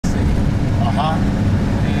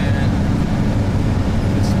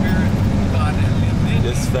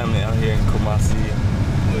Kumasi.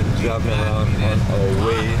 We're driving around on our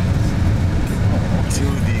way to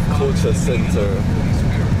the culture center.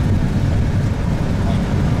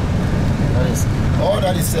 All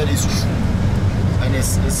that is said is true, and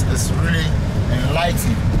it's really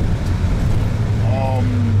enlightening.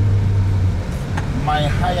 My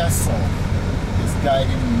higher self is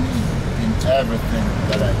guiding me in everything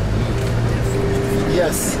that I do.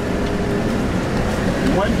 Yes,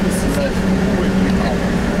 when you slept, when you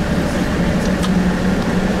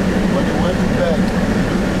went to bed,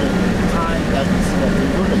 the time that you slept, you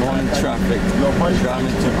know the morning traffic, your body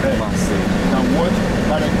driving to Kumasi. And what?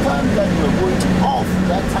 By the time that you were going off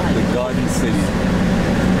that time, The Garden City.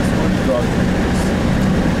 it's only God.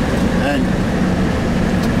 And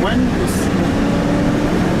when you sleep,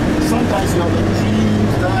 sometimes you have a dream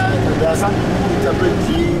that there are some people who interpret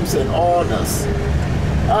dreams and orders.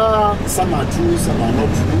 Some are true, some are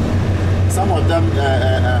not true. Some of them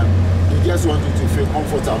they just want you to feel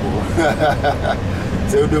comfortable.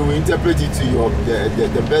 So they will interpret it to your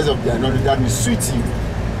the best of their knowledge that will suit you.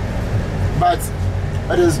 But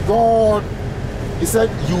it is God. He said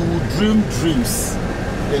you will dream dreams.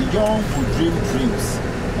 The young will dream dreams.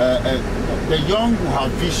 The young will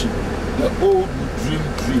have vision. The old will dream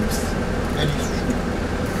dreams. And it's true.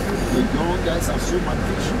 The young guys have so much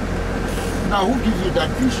vision. Now who gives you that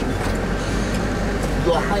vision?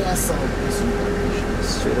 Your higher self gives you that vision.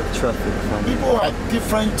 Straight up traffic from People have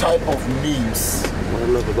different type of names what I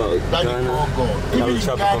love about that Ghana. you call God. Even in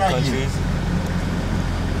tropical Ghana here. countries.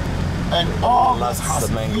 And all Lots this has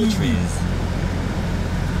of mango meaning. trees.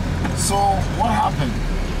 So what happened?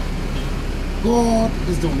 God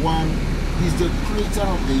is the one, He's the creator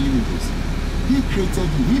of the universe. He created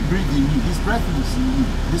you, He breathed in you, His breath is in you,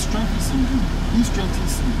 His strength is in you, His strength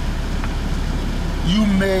is in you. You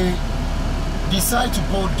may decide to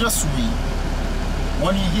go this way.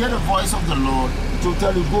 When you hear the voice of the Lord, it will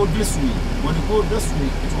tell you go this way. When you go this way,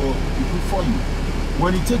 it will be good for you.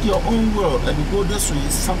 When you take your own will and you go this way,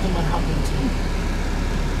 it's something that happened to you.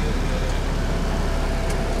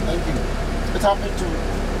 Thank you. It happened to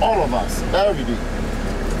all of us every day.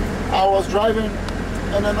 I was driving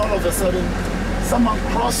and then all of a sudden someone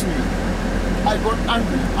crossed me. I got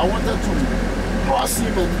angry. I wanted to cross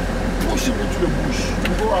him and push him into the bush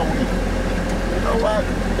and go away. You know what?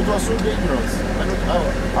 It was so dangerous. And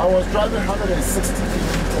I was driving 160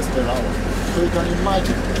 kilometers per hour. So you can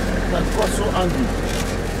imagine. I got so angry.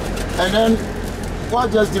 And then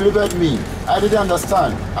God just delivered me. I didn't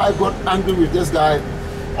understand. I got angry with this guy.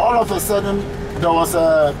 All of a sudden, there was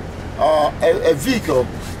a vehicle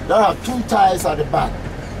that had two tires at the back.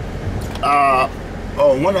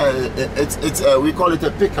 We call it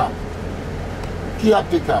a pickup. Kia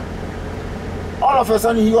pickup. All of a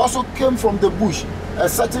sudden, he also came from the bush,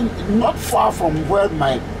 not far from where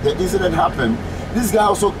the incident happened. This guy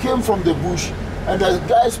also came from the bush, and the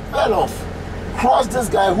guy fell off. Crossed this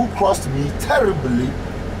guy who crossed me terribly.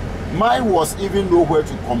 Mine was even nowhere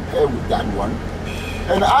to compare with that one.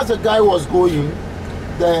 And as the guy was going,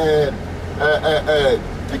 the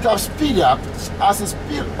pickup speed up. As he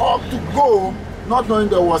speed up to go, not knowing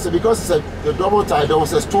there was because it's a double tire, there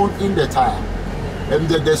was a stone in the tire. And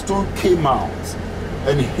the stone came out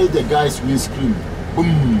and hit the guy's windscreen.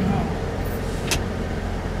 Boom.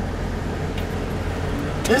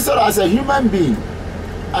 Instead, as a human being,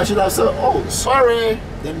 I should have said, oh, sorry,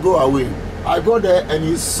 then go away. I go there and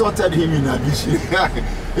insulted him in addition.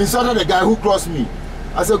 Insulted the guy who crossed me.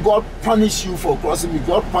 I said, God punish you for crossing me.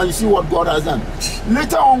 God punish you what God has done.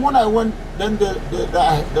 Later on, when I went, then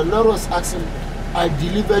the Lord was asking, I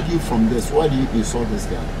delivered you from this. Why do you insult this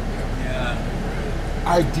guy? Yeah.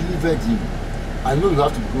 I delivered you. I know you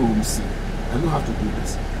have to go home sick. I know how to do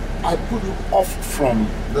this. I put you off from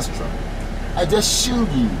this trap. I just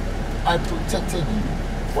shielded you. I protected you.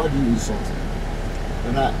 Why do you insult me?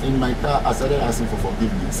 And in my car, I started asking for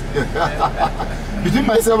forgiveness. Between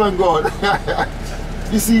myself and God.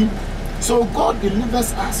 You see, so God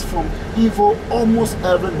delivers us from evil almost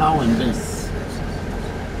every now and then.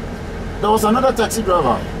 There was another taxi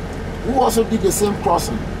driver who also did the same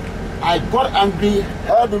crossing. I got angry,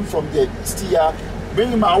 held him from the steer, bring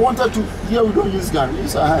him out. I wanted to, here we don't use gun, we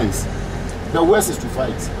use our hands. The worst is to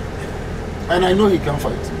fight. And I know he can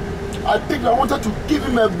fight. I wanted to give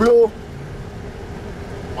him a blow.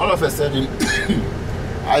 All of a sudden,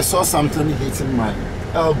 I saw something hitting my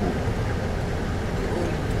elbow.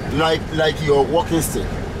 Like your walking stick.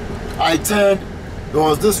 I turned, there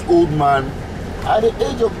was this old man at the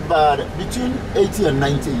age of about between 80 and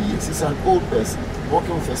 90 years. He's an old person,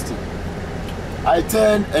 walking with a stick. I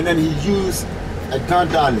turned and then he used a gun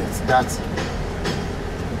dialect that,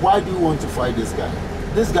 why do you want to fight this guy?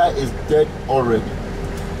 This guy is dead already.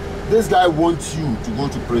 This guy wants you to go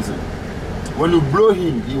to prison. When you blow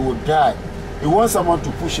him, he will die. He wants someone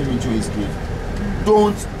to push him into his grave.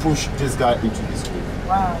 Don't push this guy into his grave.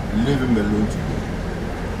 Wow. Leave him alone to go.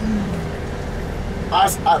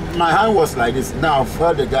 As my hand was like this, now I've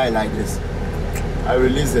heard the guy like this. I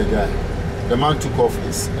released the guy. The man took off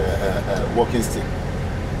his walking stick.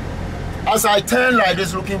 As I turned like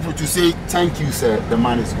this, looking for to say thank you, sir, the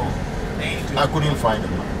man is gone. I couldn't find the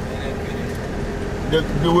man. They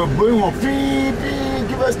were blowing up,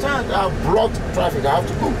 give us chance. I blocked traffic. I have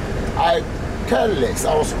to go. I careless.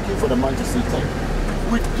 I was looking for the man to say thank you.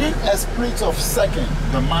 Within a split of second,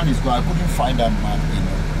 the man is gone. I couldn't find that man in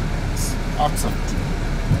outside.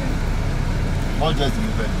 Not just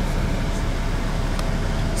delivered.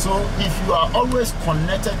 So if you are always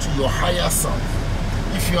connected to your higher self,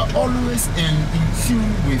 if you are always in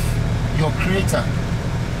tune with your creator,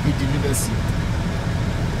 he delivers you.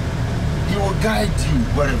 He will guide you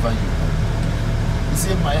wherever you go. He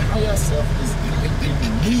said, my higher self is in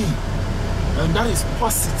me. And that is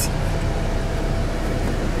positive.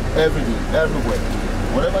 Every day, everywhere.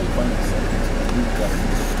 Whatever you find yourself, you can.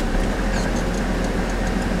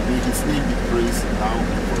 May his name be praised now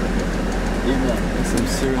and forever. Amen. There's some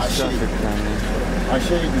serious traffic planning. I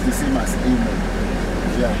share it is the same as amen.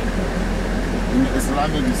 Yeah. In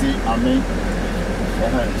Islamic you say amen.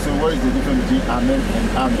 So what is the difference between amen and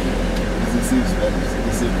amen? It's the same spelling. It's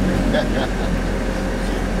the same.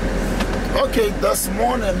 Okay, this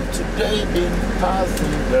morning, today being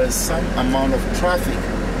Thursday, there is some amount of traffic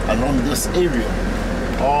along this area.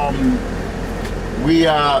 We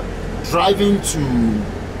are driving to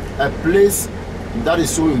a place that is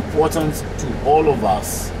so important to all of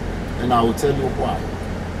us, and I will tell you why.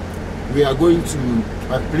 We are going to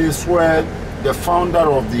a place where the founder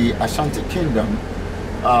of the Ashanti Kingdom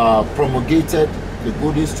promulgated the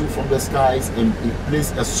golden stool from the skies, and he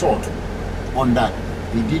placed a sword on that.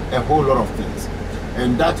 He did a whole lot of things,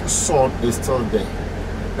 and that sword is still there,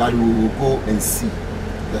 that we will go and see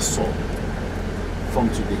the sword from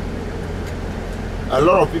today. A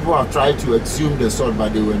lot of people have tried to exhume the sword,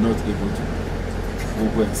 but they were not able to.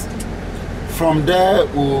 From there,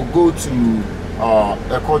 we'll go to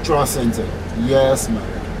a cultural center. Yes, ma'am.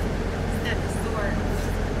 That the sword was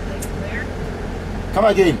placed where? Come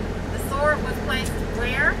again. The sword was placed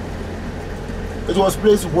where? It was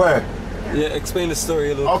placed where? Yeah, explain the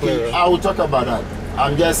story a little clearer. Okay, I will talk about that.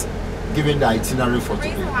 I'm just giving the itinerary for The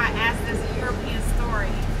reason today. why I asked this a European story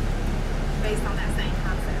based on that same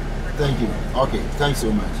concept. Thank you. Okay, thanks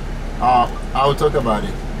so much. I will talk about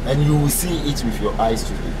it, and you will see it with your eyes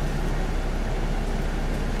today.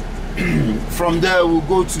 From there, we'll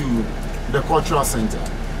go to the cultural center.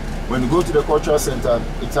 When you go to the cultural center,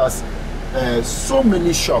 it has so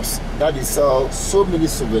many shops that they sell so many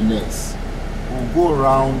souvenirs. We'll go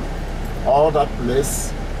around all that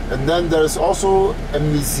place, and then there is also a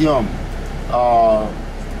museum.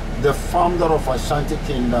 The founder of Ashanti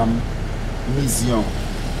Kingdom Museum.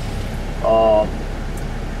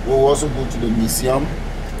 We'll also go to the museum.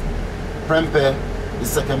 Prempe, the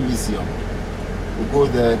second museum. We'll go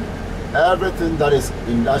there. Everything that is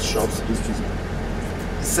in that shop is to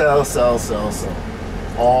sell.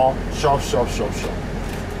 Or shop.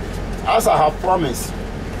 As I have promised,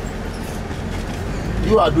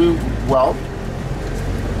 you are doing well.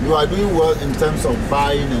 You are doing well in terms of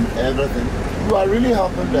buying and everything. You are really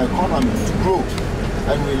helping the economy to grow.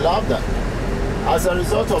 And we love that. As a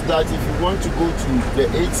result of that, if you want to go to the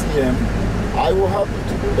ATM, I will help you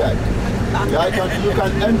to do that. You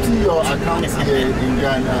can empty your account here in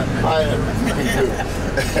Ghana. Buy everything you do.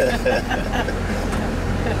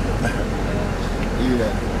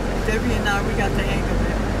 Yeah. Debbie and I, we got the hang of it.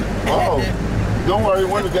 Oh, don't worry.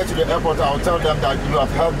 When we get to the airport, I'll tell them that you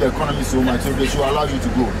have helped the economy so much, so they should allow you to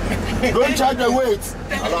go. Don't charge the wait.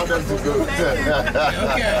 Allow them to go.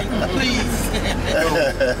 Okay, please.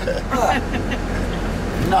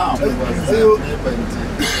 Now,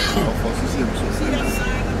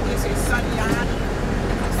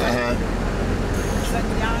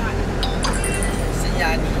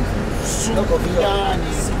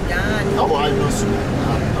 oh, I know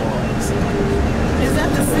Is that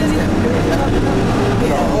the city?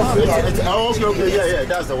 Okay, yeah,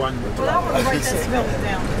 that's the one. Well, I want to write that spelling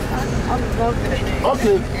down. I would love that.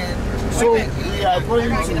 Okay, so we are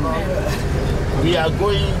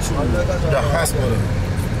going to the hospital.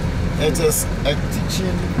 It is a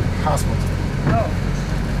teaching hospital. Oh.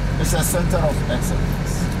 It's a center of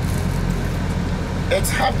excellence. It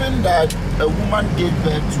happened that a woman gave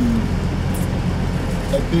birth to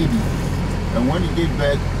a baby, and when he gave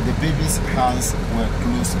birth, the baby's hands were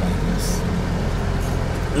closed like this.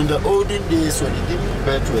 in the olden days when they give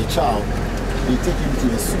birth to a child, they take him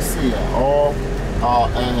to a soothsayer or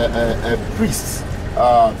a priest,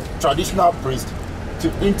 traditional priest, to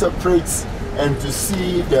interpret and to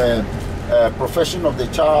see the profession of the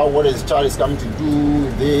child, what the child is coming to do,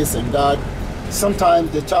 this and that.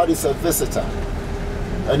 Sometimes the child is a visitor.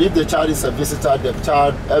 And if the child is a visitor,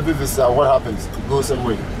 every visitor, what happens? It goes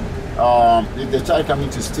away. If the child coming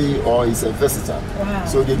to stay or is a visitor,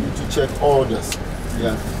 so they need to check all this.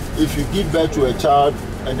 Yeah. If you give birth to a child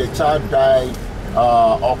and the child died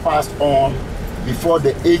or passed on before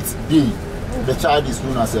the 8th day, the child is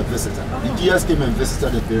known as a visitor. The GS came and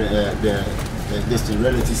visited the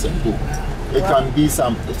relatives and go. It can be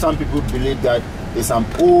some people believe that it's some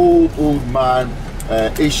old man,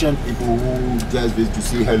 Asian people who just visit to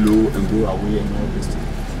say hello and go away and all this thing.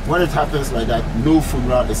 When it happens like that, no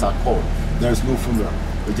funeral is at all. There is no funeral.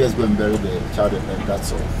 We just go and bury the child and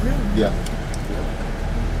that's all. Yeah.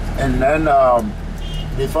 And then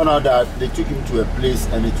they found out that they took him to a place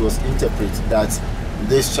and it was interpreted that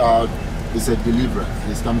this child is a deliverer.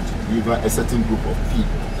 He's come to deliver a certain group of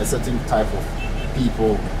people, a certain type of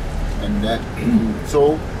people. And then,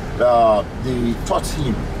 so they taught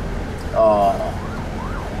him.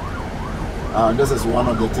 This is one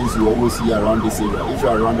of the things you always see around this area. If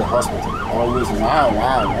you're around the hospital, always wow.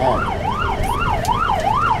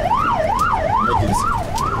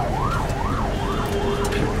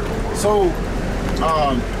 So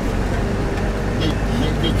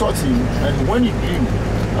they taught him, and when he grew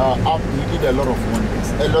up, he did a lot of wonders,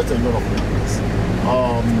 a lot of wonders.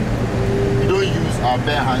 We don't use our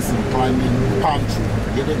bare hands in climbing palm tree.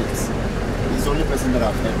 He did it. He's the only person that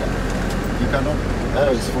I've heard that. You cannot.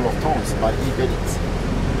 Air is full of thorns, but he did it.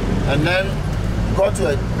 And then got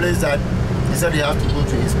to a place that he said he had to go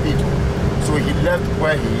to his people. So he left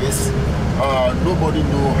where he is. Nobody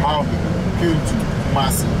knew how he came to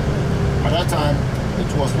Kumasi. At that time,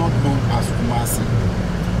 it was not known as Kumasi.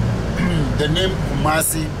 The name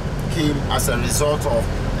Kumasi came as a result of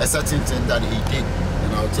a certain thing that he did.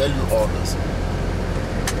 And I'll tell you all this.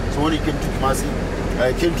 So when he came to Kumasi,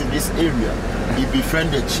 he came to this area. He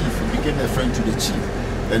befriended the chief, he became a friend to the chief.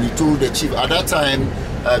 And he told the chief, at that time,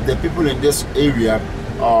 the people in this area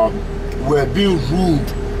were being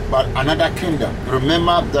ruled by another kingdom.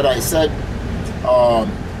 Remember that I said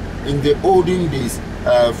in the olden days,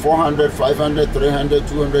 400, 500, 300,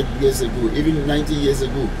 200 years ago, even 90 years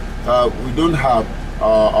ago, we don't have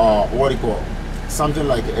what do you call something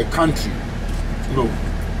like a country. No,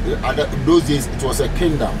 in those days it was a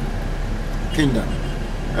kingdom.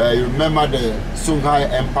 You remember the Songhai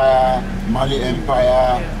Empire, Mali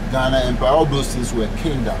Empire, Ghana Empire, all those things were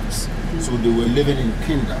kingdoms. So they were living in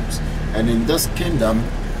kingdoms. And in this kingdom,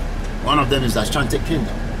 one of them is the Ashanti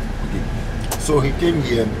kingdom. Okay. So he came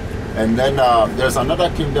here, and then there's another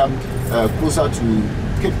kingdom closer to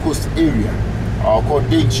Cape Coast area called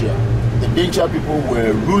Denchia. The Denchia people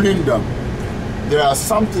were ruling them. There are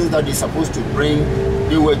some things that they're supposed to bring,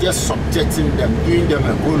 they were just subjecting them, doing them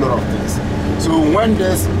a whole lot of things. So when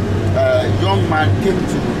this young man came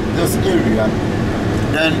to this area,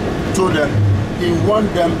 then told them he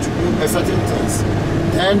want them to do a certain things,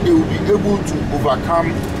 then they will be able to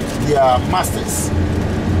overcome their masters,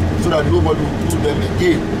 so that nobody will do them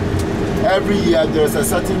again. Every year there's a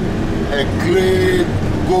certain clay,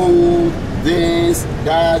 gold, this,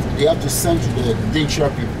 that they have to send to the Denchia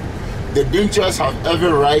people. The Denchias have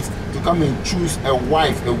every right to come and choose a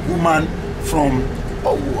wife, a woman from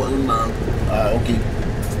okay.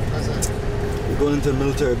 We're going into the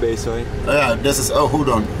military base, right? Yeah, this is. Oh, hold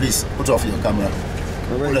on, please put off your camera.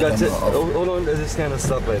 Hold on, there's this kind of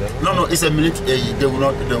stuff like that. No, it's a military. They will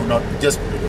not. Just put it